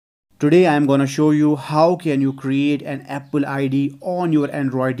Today I am gonna show you how can you create an Apple ID on your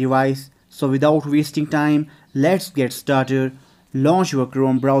Android device. So without wasting time, let's get started. Launch your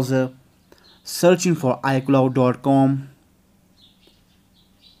Chrome browser, searching for iCloud.com.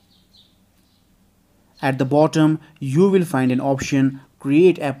 At the bottom, you will find an option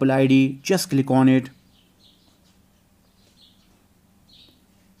Create Apple ID. Just click on it.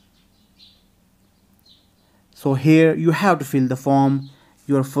 So here you have to fill the form,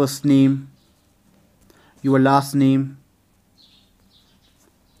 your first name, your last name,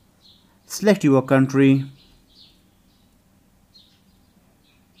 select your country,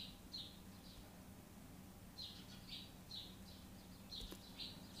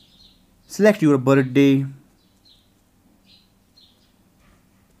 select your birthday,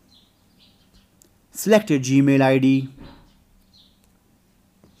 select your Gmail ID,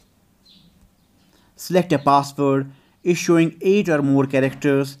 select a password issuing 8 or more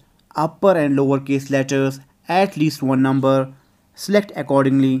characters, upper and lowercase letters, at least one number, select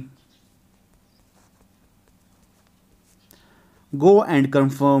accordingly. Go and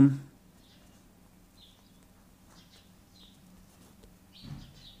confirm.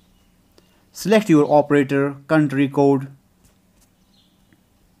 Select your operator, country code.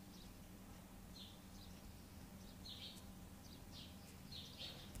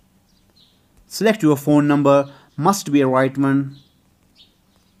 Select your phone number, must be a right one.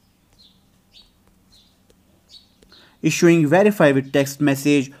 Issuing verify with text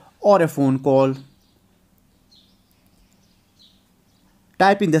message or a phone call.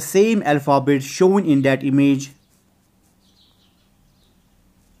 Type in the same alphabet shown in that image.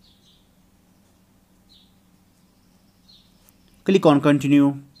 Click on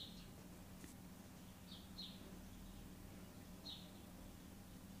continue.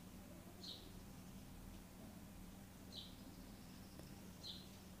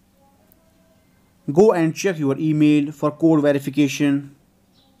 Go and check your email for code verification.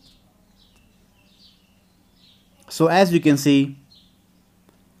 So as you can see,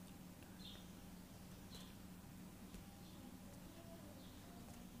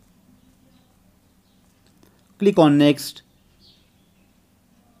 click on next.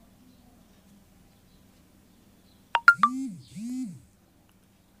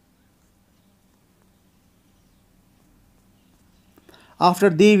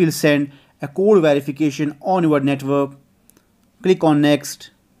 After they will send a code verification on your network. Click on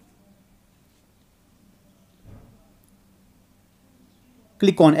next.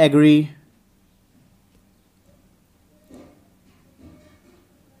 Click on agree.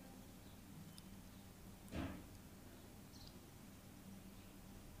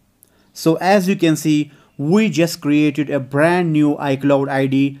 So as you can see, we just created a brand new iCloud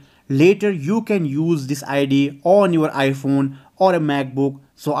ID. Later you can use this ID on your iPhone or a MacBook.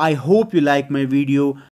 So I hope you like my video.